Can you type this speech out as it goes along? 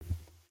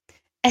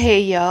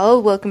Hey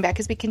y'all, welcome back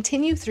as we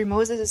continue through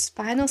Moses'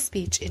 final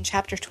speech in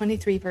chapter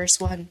 23, verse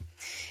 1.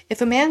 If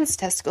a man's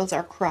testicles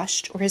are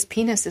crushed or his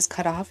penis is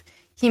cut off,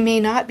 he may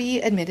not be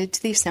admitted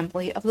to the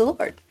assembly of the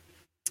Lord.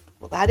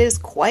 Well, that is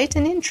quite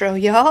an intro,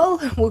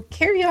 y'all. We'll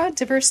carry on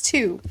to verse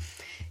 2.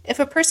 If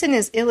a person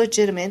is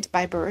illegitimate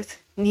by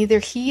birth, neither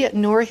he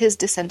nor his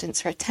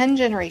descendants for 10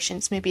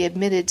 generations may be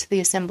admitted to the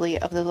assembly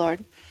of the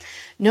Lord.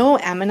 No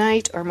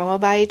Ammonite or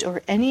Moabite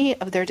or any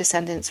of their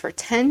descendants for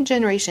 10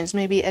 generations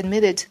may be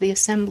admitted to the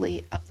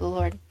assembly of the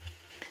Lord.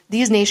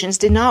 These nations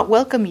did not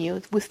welcome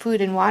you with food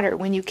and water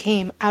when you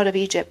came out of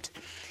Egypt.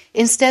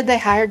 Instead, they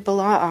hired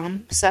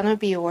Balaam, son of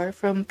Beor,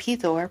 from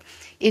Pethor,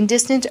 in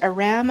distant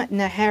Aram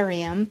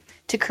Naharaim,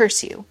 to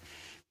curse you.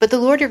 But the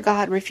Lord your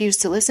God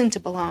refused to listen to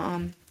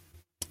Balaam.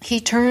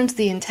 He turned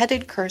the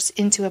intended curse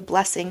into a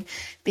blessing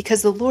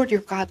because the Lord your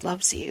God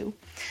loves you.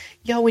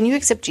 Y'all, when you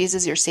accept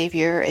Jesus, your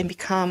Savior, and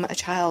become a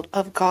child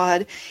of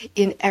God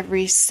in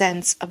every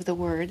sense of the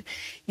word,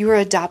 you are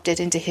adopted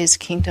into His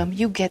kingdom.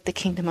 You get the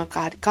kingdom of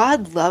God.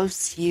 God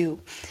loves you.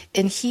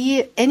 And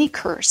any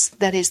curse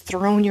that is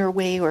thrown your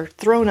way or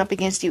thrown up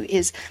against you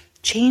is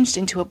changed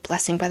into a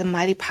blessing by the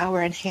mighty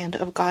power and hand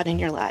of God in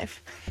your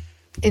life.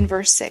 In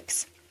verse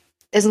 6,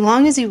 as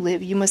long as you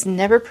live, you must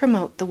never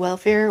promote the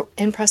welfare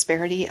and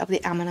prosperity of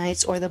the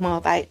Ammonites or the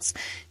Moabites.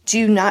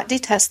 Do not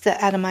detest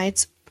the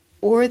Edomites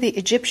or the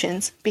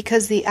Egyptians,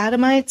 because the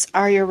Edomites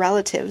are your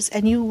relatives,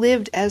 and you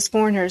lived as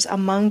foreigners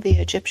among the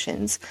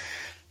Egyptians.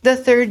 The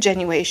third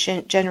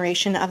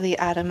generation of the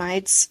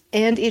Edomites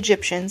and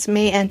Egyptians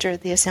may enter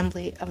the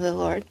assembly of the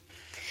Lord.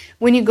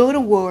 When you go to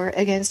war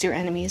against your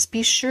enemies,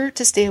 be sure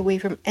to stay away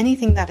from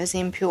anything that is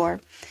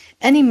impure.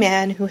 Any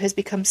man who has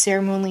become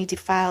ceremonially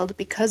defiled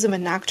because of a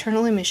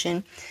nocturnal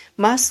emission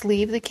must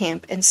leave the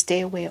camp and stay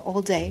away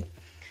all day.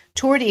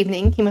 Toward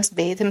evening, he must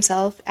bathe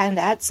himself, and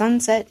at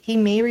sunset he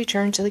may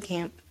return to the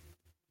camp.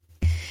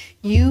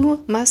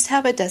 You must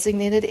have a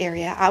designated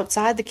area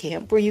outside the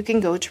camp where you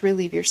can go to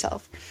relieve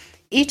yourself.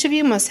 Each of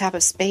you must have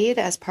a spade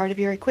as part of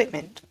your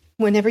equipment.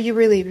 Whenever you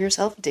relieve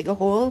yourself, dig a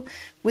hole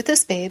with a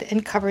spade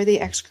and cover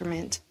the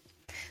excrement.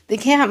 The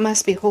camp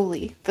must be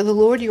holy, for the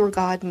Lord your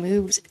God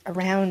moves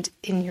around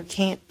in your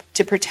camp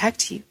to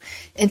protect you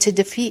and to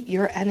defeat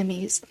your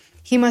enemies.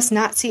 He must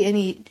not see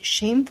any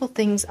shameful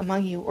things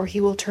among you, or he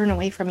will turn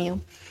away from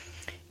you.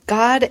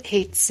 God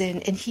hates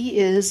sin, and he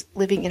is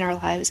living in our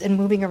lives and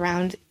moving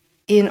around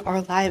in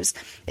our lives.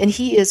 And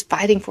he is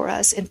fighting for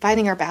us and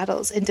fighting our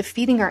battles and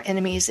defeating our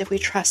enemies if we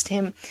trust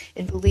him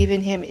and believe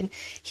in him. And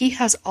he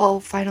has all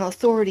final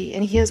authority,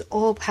 and he has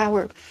all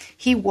power.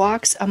 He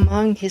walks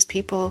among his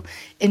people,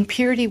 and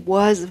purity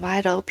was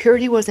vital.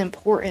 Purity was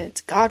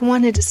important. God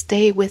wanted to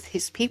stay with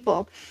his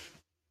people.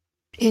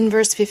 In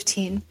verse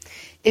 15,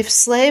 if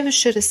slaves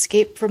should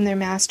escape from their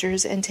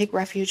masters and take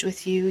refuge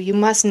with you, you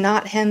must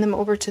not hand them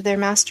over to their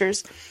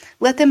masters.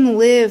 Let them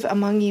live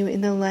among you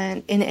in the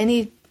land, in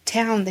any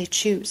town they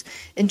choose,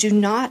 and do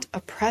not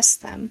oppress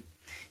them.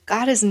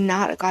 God is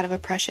not a God of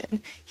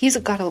oppression. He's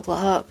a God of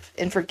love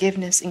and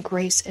forgiveness and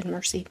grace and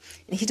mercy,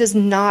 and he does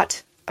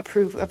not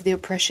approve of the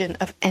oppression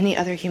of any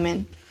other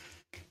human.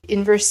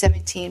 In verse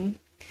 17,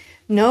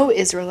 no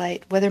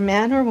Israelite, whether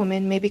man or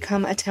woman, may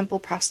become a temple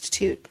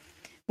prostitute.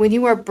 When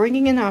you are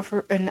bringing an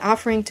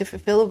offering to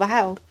fulfill a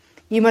vow,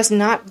 you must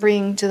not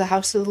bring to the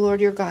house of the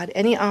Lord your God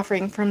any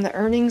offering from the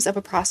earnings of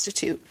a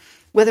prostitute,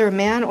 whether a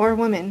man or a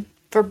woman,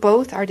 for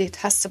both are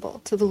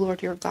detestable to the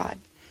Lord your God.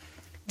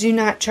 Do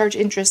not charge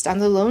interest on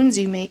the loans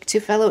you make to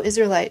fellow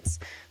Israelites,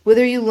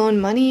 whether you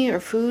loan money or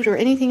food or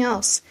anything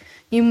else.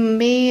 You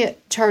may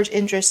charge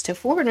interest to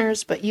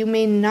foreigners, but you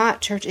may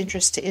not charge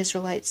interest to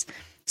Israelites,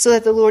 so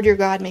that the Lord your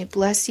God may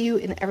bless you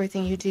in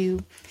everything you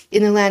do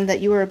in the land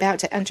that you are about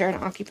to enter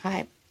and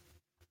occupy.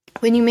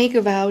 When you make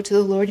a vow to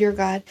the Lord your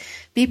God,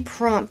 be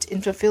prompt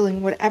in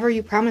fulfilling whatever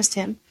you promised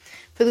him,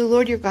 for the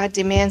Lord your God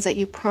demands that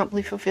you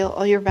promptly fulfill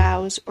all your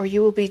vows, or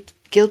you will be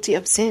guilty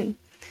of sin.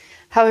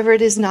 However,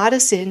 it is not a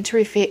sin to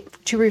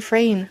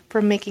refrain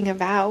from making a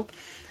vow,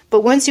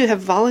 but once you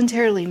have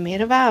voluntarily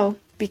made a vow,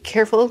 be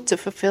careful to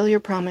fulfill your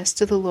promise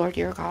to the Lord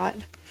your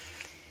God.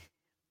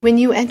 When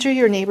you enter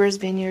your neighbor's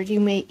vineyard,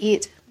 you may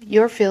eat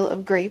your fill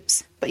of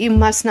grapes, but you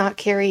must not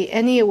carry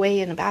any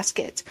away in a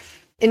basket.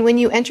 And when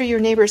you enter your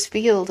neighbor's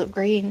field of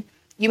grain,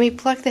 you may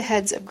pluck the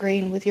heads of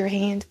grain with your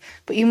hand,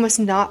 but you must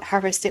not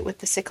harvest it with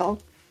the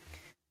sickle.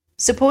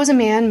 Suppose a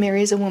man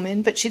marries a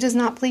woman, but she does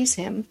not please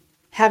him.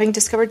 Having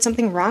discovered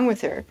something wrong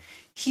with her,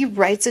 he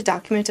writes a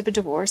document of a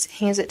divorce,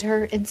 hands it to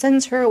her, and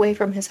sends her away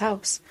from his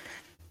house.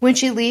 When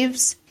she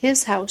leaves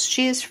his house,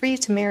 she is free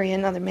to marry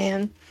another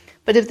man.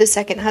 But if the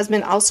second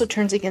husband also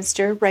turns against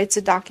her, writes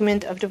a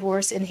document of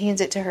divorce and hands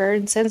it to her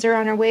and sends her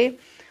on her way,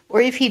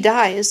 or if he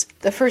dies,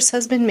 the first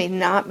husband may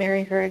not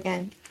marry her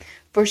again,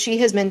 for she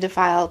has been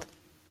defiled,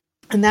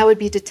 and that would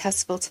be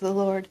detestable to the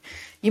Lord.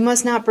 You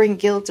must not bring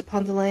guilt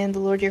upon the land the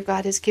Lord your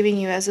God is giving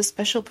you as a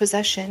special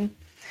possession.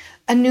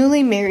 A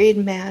newly married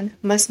man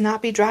must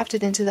not be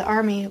drafted into the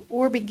army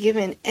or be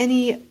given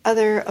any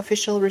other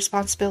official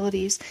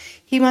responsibilities.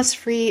 He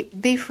must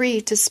be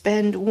free to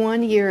spend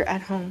 1 year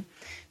at home.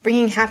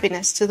 bringing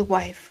happiness to the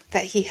wife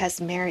that he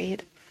has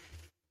married.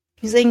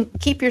 He's saying,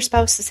 keep your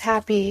spouses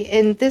happy.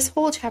 And this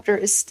whole chapter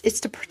is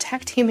to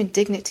protect human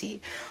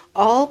dignity.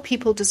 All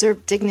people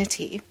deserve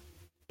dignity.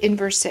 In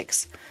verse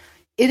 6,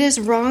 it is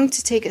wrong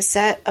to take a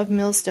set of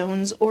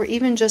millstones or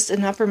even just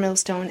an upper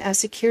millstone as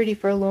security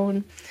for a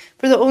loan,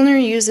 for the owner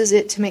uses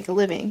it to make a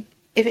living.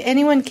 If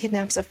anyone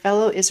kidnaps a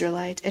fellow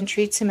Israelite and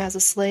treats him as a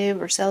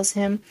slave or sells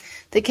him,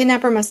 the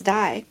kidnapper must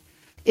die.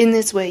 In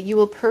this way, you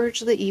will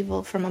purge the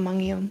evil from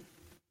among you.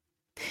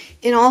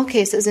 In all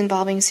cases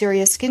involving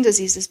serious skin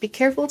diseases, be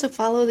careful to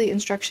follow the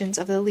instructions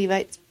of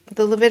the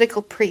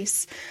Levitical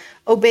priests.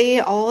 Obey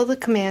all the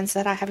commands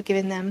that I have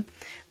given them.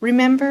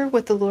 Remember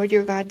what the Lord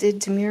your God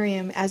did to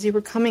Miriam as you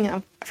were coming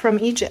up from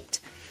Egypt.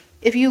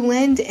 If you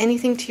lend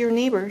anything to your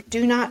neighbor,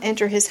 do not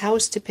enter his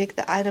house to pick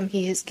the item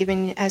he has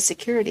given as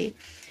security.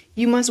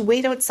 You must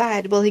wait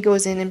outside while he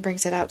goes in and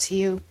brings it out to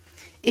you.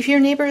 If your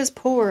neighbor is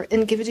poor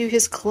and gives you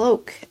his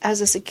cloak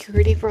as a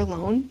security for a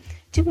loan,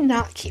 do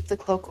not keep the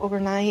cloak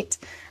overnight.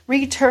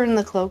 Return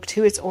the cloak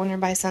to its owner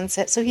by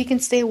sunset so he can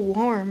stay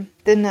warm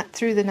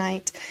through the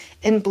night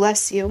and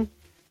bless you.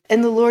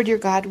 And the Lord your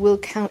God will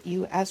count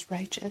you as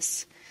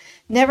righteous.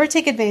 Never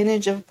take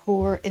advantage of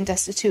poor and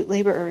destitute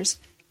laborers,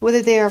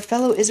 whether they are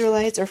fellow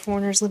Israelites or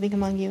foreigners living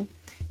among you.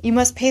 You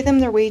must pay them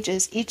their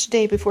wages each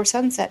day before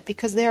sunset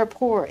because they are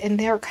poor and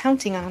they are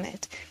counting on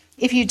it.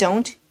 If you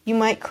don't, you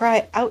might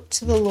cry out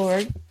to the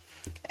Lord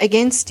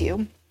against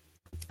you,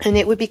 and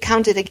it would be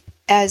counted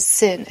as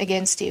sin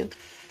against you.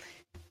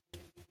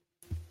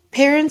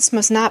 Parents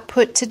must not be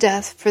put to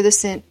death for the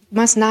sins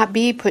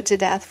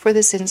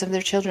of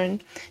their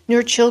children,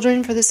 nor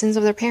children for the sins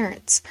of their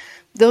parents.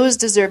 Those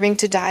deserving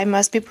to die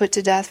must be put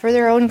to death for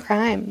their own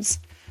crimes.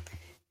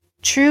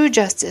 True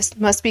justice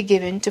must be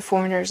given to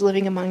foreigners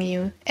living among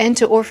you, and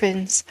to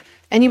orphans,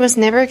 and you must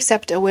never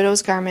accept a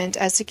widow's garment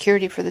as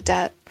security for the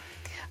debt.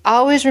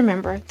 Always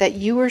remember that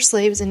you were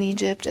slaves in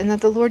Egypt, and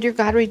that the Lord your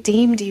God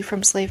redeemed you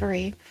from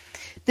slavery.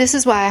 This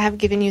is why I have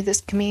given you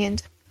this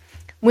command.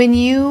 When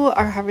you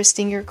are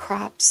harvesting your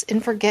crops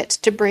and forget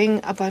to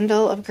bring a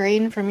bundle of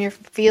grain from your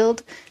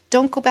field,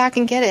 don't go back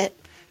and get it.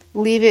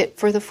 Leave it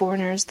for the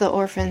foreigners, the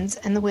orphans,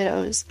 and the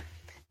widows.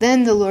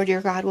 Then the Lord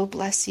your God will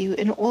bless you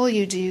in all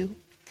you do.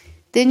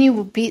 Then you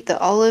will beat the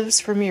olives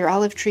from your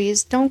olive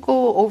trees. Don't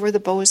go over the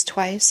boughs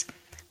twice.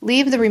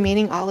 Leave the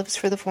remaining olives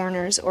for the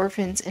foreigners,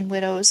 orphans, and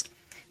widows.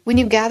 When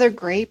you gather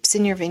grapes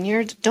in your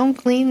vineyard, don't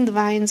clean the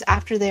vines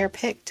after they are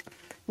picked.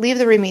 Leave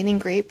the remaining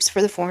grapes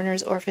for the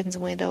foreigners, orphans,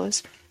 and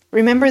widows.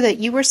 Remember that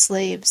you were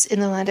slaves in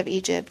the land of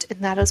Egypt, and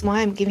that is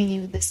why I'm giving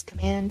you this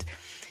command.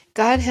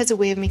 God has a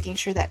way of making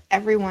sure that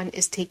everyone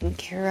is taken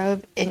care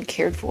of and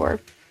cared for.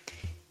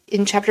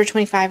 In chapter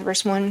 25,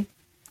 verse 1,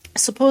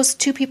 suppose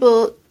two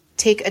people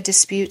take a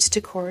dispute to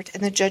court,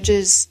 and the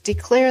judges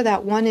declare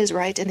that one is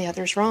right and the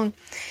other is wrong.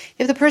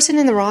 If the person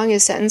in the wrong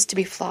is sentenced to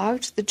be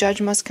flogged, the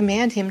judge must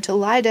command him to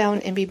lie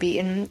down and be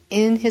beaten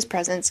in his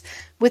presence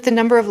with the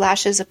number of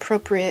lashes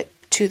appropriate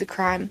to the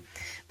crime,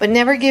 but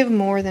never give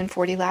more than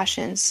 40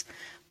 lashes.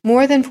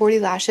 More than 40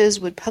 lashes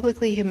would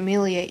publicly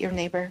humiliate your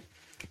neighbor.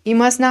 You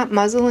must not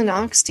muzzle an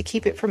ox to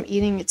keep it from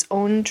eating its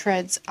own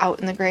treads out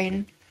in the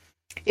grain.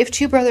 If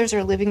two brothers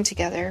are living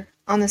together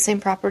on the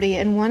same property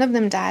and one of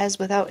them dies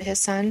without his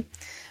son,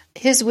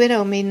 his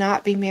widow may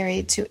not be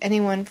married to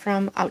anyone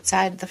from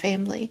outside the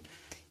family.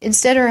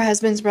 Instead, her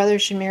husband's brother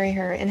should marry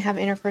her and have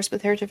intercourse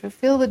with her to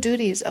fulfill the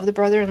duties of the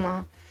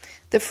brother-in-law.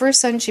 The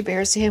first son she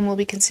bears to him will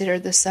be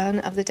considered the son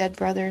of the dead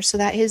brother, so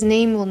that his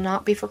name will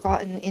not be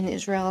forgotten in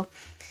Israel.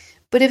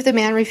 But if the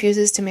man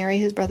refuses to marry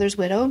his brother's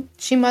widow,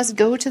 she must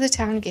go to the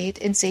town gate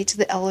and say to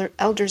the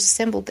elders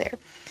assembled there,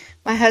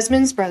 "My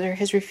husband's brother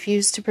has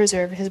refused to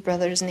preserve his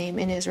brother's name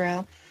in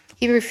Israel.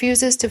 He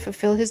refuses to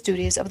fulfill his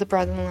duties of the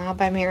brother-in-law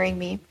by marrying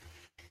me."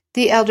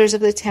 The elders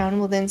of the town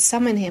will then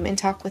summon him and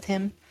talk with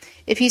him.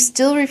 If he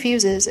still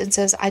refuses and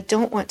says, "I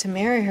don't want to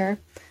marry her,"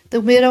 the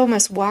widow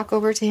must walk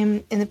over to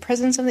him in the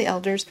presence of the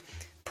elders,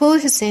 pull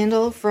his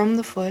sandal from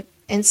the foot,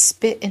 and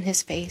spit in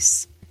his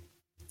face.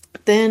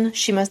 Then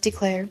she must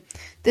declare,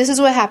 "This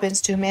is what happens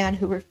to a man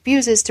who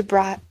refuses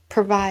to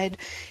provide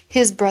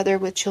his brother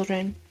with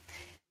children."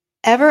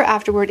 Ever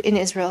afterward in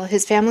Israel,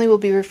 his family will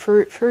be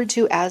referred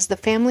to as the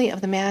family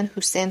of the man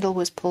whose sandal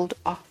was pulled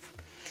off.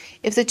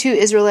 If the two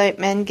Israelite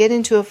men get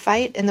into a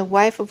fight and the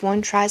wife of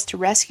one tries to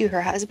rescue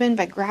her husband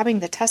by grabbing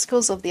the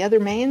testicles of the other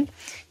man,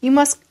 you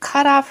must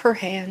cut off her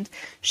hand.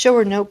 Show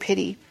her no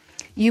pity.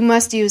 You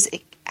must use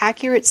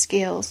accurate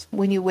scales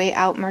when you weigh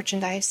out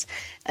merchandise,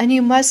 and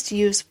you must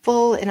use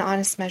full and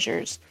honest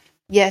measures.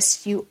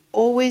 Yes, you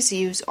always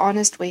use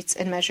honest weights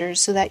and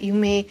measures so that you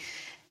may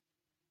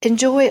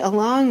enjoy a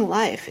long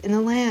life in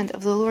the land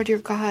of the Lord your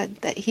God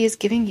that he is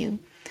giving you.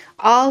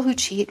 All who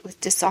cheat with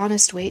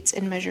dishonest weights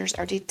and measures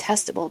are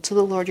detestable to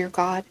the Lord your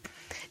God.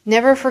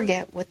 Never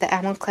forget what the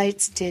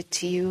Amalekites did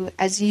to you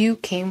as you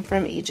came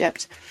from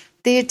Egypt.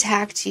 They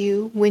attacked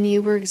you when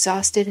you were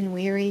exhausted and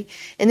weary,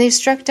 and they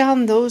struck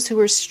down those who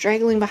were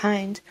straggling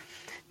behind.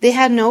 They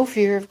had no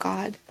fear of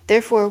God.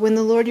 Therefore, when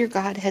the Lord your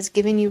God has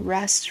given you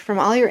rest from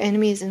all your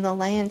enemies in the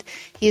land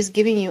he is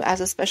giving you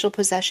as a special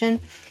possession,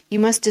 you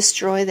must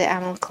destroy the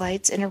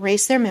Amalekites and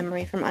erase their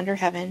memory from under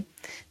heaven.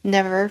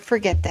 Never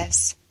forget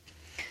this.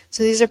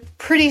 So these are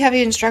pretty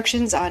heavy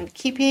instructions on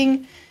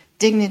keeping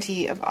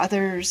dignity of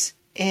others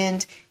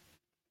and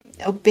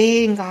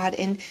obeying God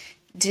and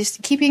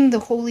just keeping the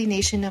holy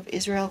nation of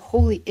Israel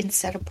holy and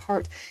set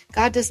apart.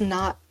 God does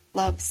not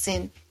love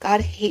sin. God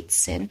hates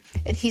sin.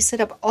 And he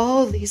set up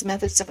all these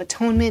methods of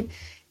atonement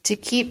to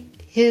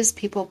keep his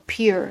people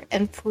pure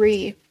and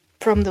free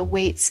from the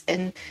weights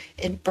and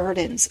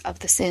burdens of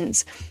the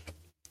sins.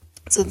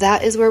 So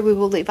that is where we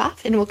will leave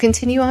off, and we'll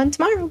continue on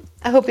tomorrow.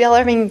 I hope y'all are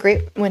having a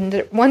great,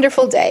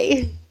 wonderful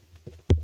day.